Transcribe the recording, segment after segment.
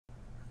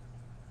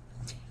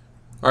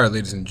Alright,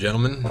 ladies and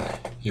gentlemen,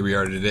 here we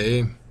are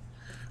today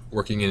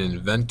working in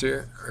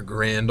Inventor. Our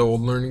grand old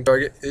learning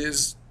target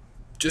is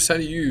just how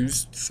to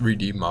use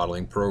 3D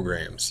modeling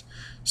programs.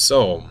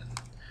 So,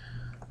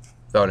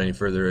 without any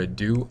further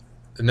ado,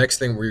 the next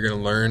thing we're going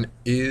to learn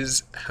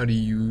is how to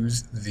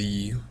use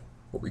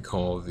what we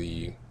call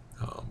the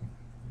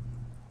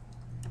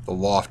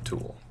loft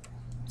tool.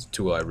 It's a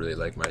tool I really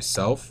like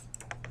myself.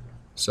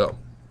 So,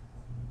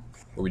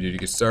 what we do to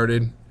get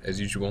started, as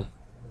usual,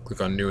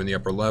 click on New in the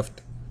upper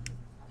left.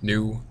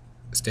 New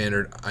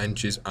standard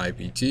inches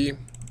IPT.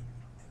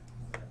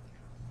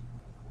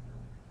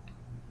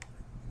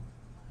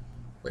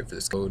 Wait for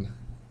this code.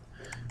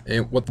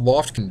 And what the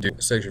loft can do,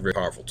 it's actually a very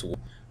powerful tool.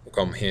 Will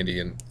come handy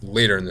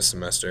later in the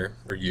semester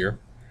or year.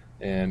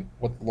 And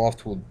what the loft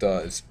tool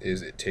does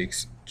is it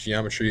takes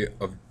geometry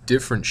of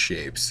different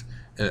shapes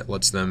and it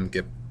lets them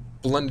get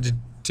blended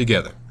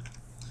together.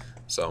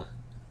 So,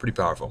 pretty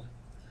powerful.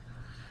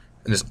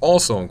 And this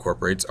also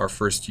incorporates our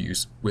first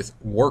use with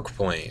work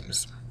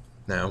planes.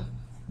 Now,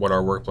 what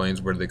are work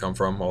planes? Where do they come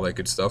from? All that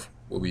good stuff.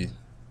 We'll be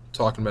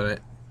talking about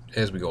it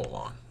as we go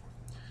along.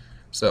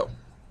 So,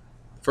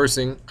 first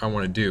thing I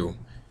want to do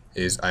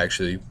is I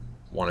actually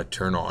want to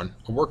turn on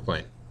a work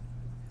plane.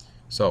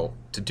 So,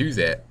 to do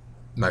that,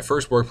 my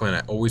first work plane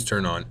I always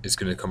turn on is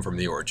going to come from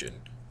the origin.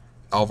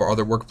 All of our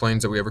other work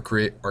planes that we ever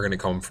create are going to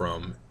come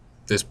from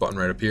this button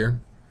right up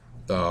here,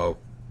 the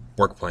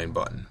work plane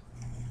button.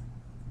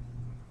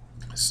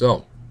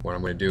 So, what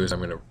I'm going to do is I'm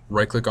going to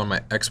right click on my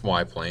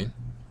XY plane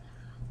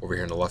over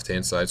here on the left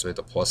hand side, so I hit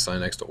the plus sign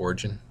next to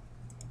origin,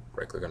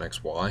 right click on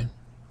XY,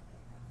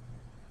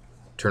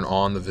 turn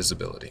on the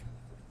visibility.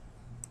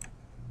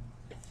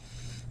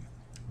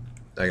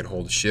 I can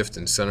hold shift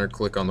and center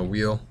click on the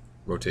wheel,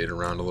 rotate it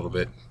around a little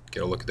bit,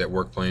 get a look at that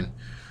work plane.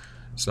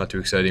 It's not too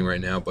exciting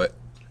right now, but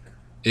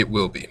it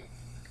will be.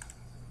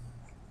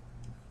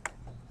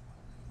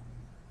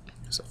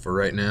 So for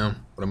right now,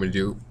 what I'm going to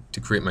do to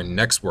create my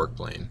next work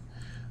plane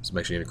is I'm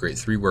actually going to create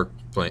 3 work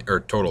plane, or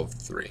total of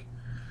 3.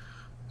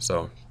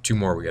 So 2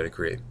 more we got to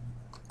create.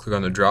 Click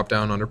on the drop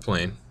down under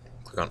plane,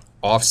 click on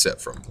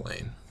offset from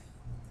plane,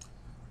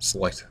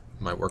 select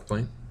my work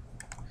plane,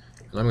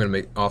 and I'm going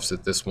to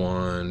offset this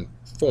one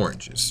 4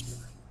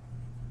 inches.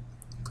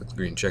 Click the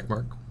green check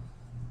mark.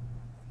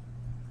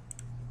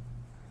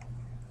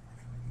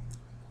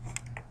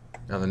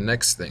 Now the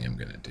next thing I'm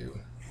going to do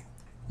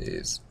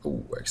is,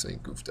 actually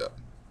goofed up.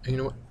 And you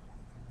know what?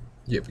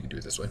 Yeah, if we can do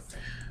it this way.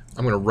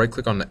 I'm going to right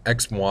click on the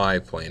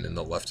XY plane in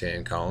the left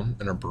hand column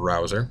in our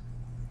browser,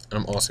 and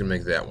I'm also going to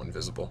make that one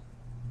visible.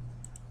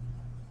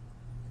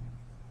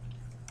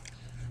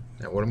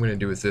 Now what I'm going to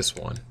do with this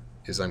one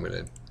is I'm going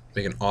to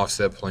make an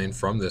offset plane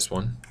from this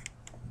one.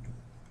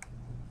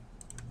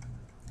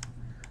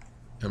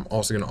 I'm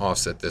also going to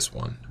offset this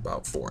one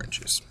about 4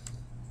 inches.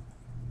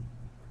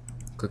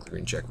 Click the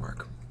green check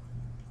mark.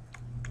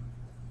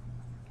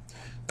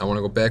 Now I want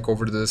to go back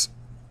over to this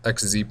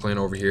XZ plane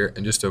over here,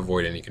 and just to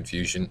avoid any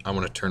confusion, I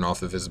want to turn off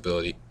the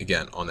visibility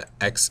again on the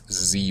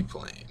XZ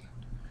plane.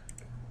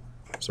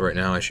 So right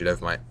now I should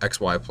have my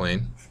XY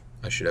plane.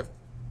 I should have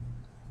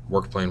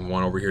work plane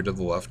 1 over here to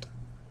the left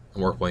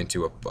and work plane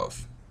 2 up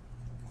above.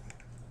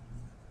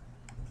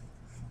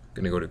 I'm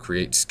going to go to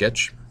create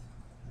sketch,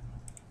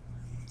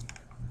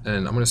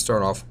 and I'm going to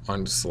start off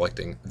on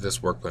selecting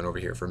this work plane over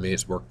here. For me,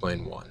 it's work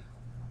plane 1.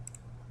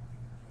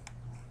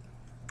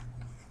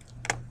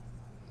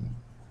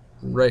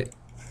 Right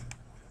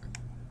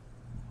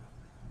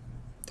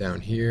down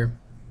here,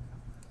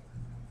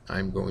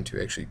 I'm going to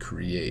actually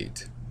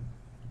create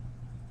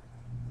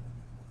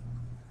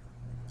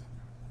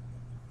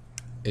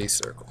a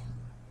circle.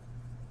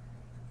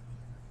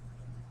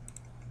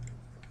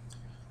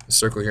 The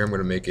circle here, I'm going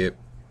to make it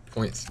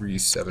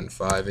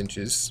 0.375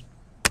 inches.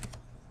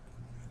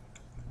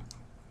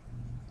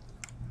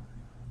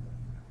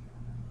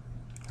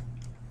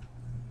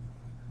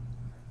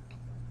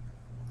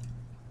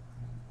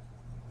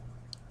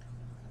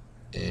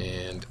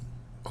 And,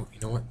 you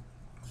know what?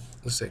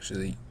 Let's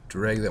actually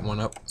drag that one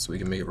up so we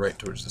can make it right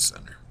towards the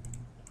center.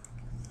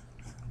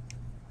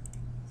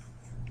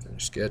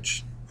 Finish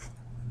sketch.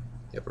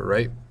 The upper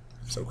right.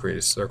 So create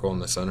a circle in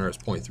the center as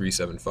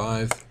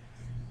 0.375.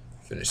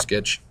 Finish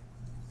sketch.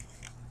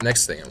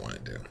 Next thing I want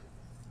to do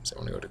is I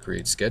want to go to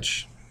create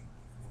sketch.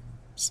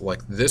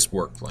 Select this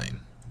work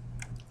plane.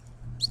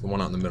 It's the one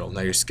out in the middle.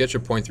 Now your sketch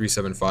of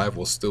 0.375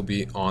 will still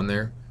be on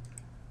there.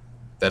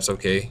 That's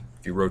okay.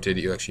 If you rotate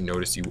it, you actually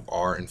notice you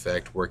are in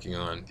fact working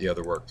on the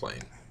other work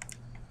plane.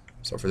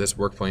 So for this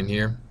work plane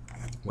here,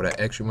 what I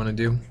actually want to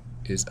do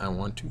is I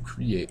want to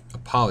create a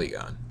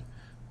polygon.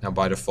 Now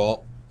by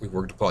default, we've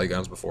worked with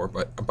polygons before,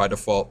 but by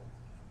default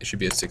it should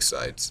be at 6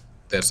 sides.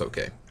 That's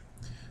okay.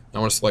 Now I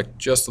want to select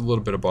just a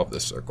little bit above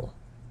this circle.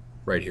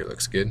 Right here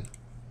looks good.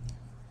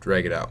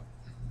 Drag it out.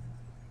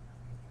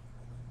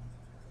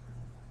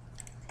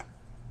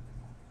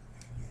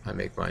 I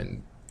make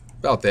mine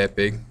about that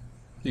big.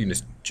 You can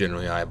just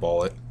generally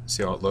eyeball it,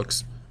 see how it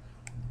looks.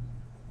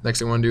 Next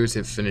thing I want to do is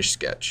hit finish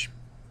sketch.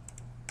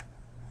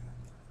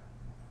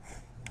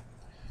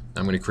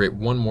 I'm going to create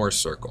one more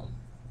circle.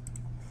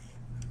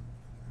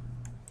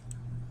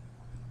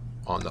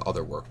 on the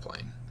other work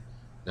plane.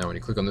 Now when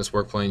you click on this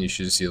work plane, you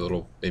should see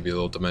maybe a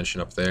little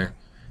dimension up there,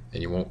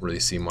 and you won't really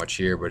see much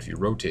here, but if you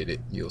rotate it,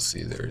 you'll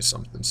see there is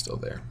something still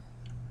there.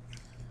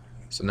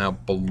 So now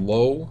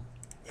below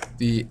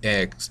the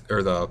X,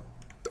 or the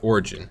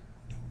origin,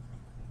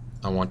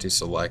 I want to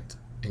select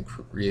and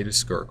create a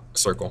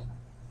circle.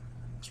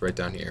 It's right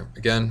down here.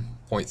 Again,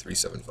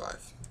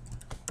 0.375.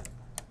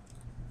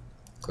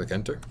 Click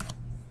enter.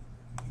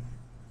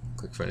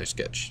 Click finish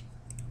sketch.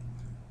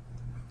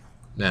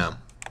 Now,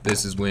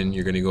 this is when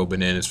you're going to go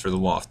bananas for the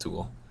loft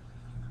tool.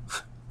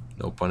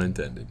 No pun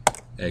intended.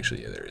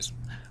 Actually, yeah, there is.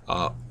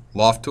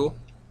 Loft tool.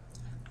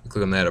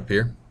 Click on that up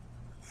here.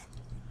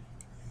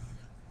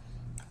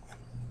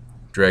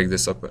 Drag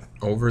this up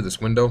over this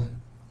window,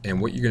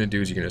 and what you're going to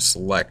do is you're going to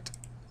select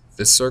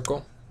this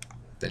circle,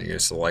 then you're going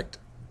to select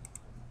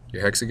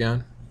your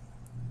hexagon,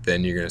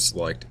 then you're going to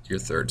select your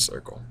third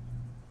circle,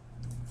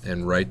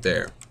 and right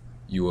there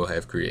you will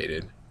have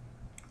created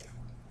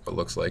what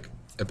looks like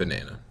a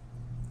banana.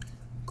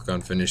 Click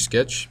on finish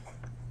sketch,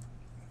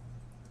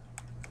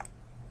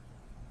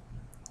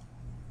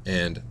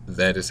 and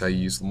that is how you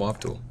use the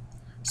loft tool.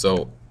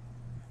 So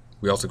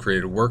we also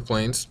created work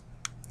planes,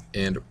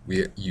 and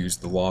we use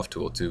the loft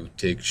tool to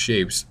take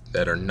shapes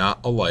that are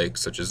not alike,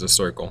 such as a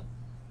circle,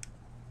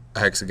 a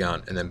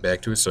hexagon, and then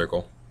back to a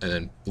circle, and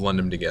then blend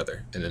them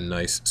together in a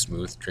nice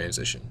smooth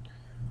transition.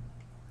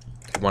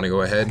 If you want to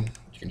go ahead,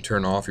 you can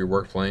turn off your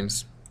work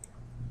planes.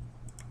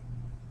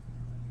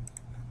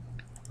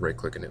 Right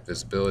click on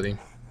visibility,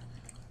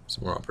 so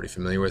we're all pretty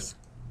familiar with.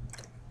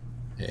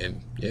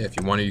 And yeah, if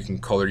you want to, you can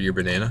color your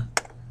banana.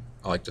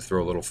 I like to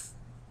throw a little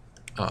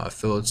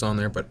fillets on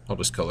there, but I'll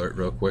just color it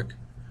real quick.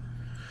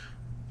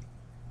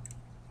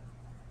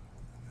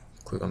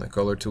 Click on the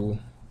color tool,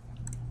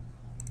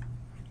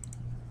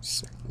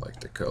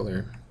 select the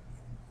color.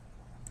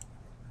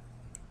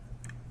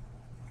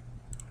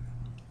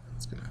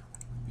 It's gonna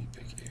be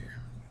picky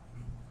here.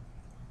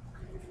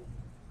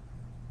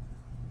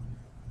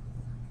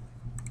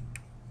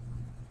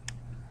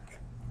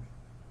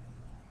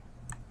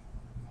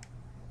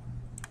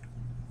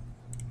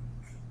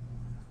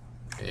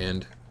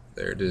 And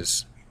there it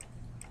is.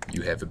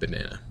 You have a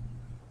banana.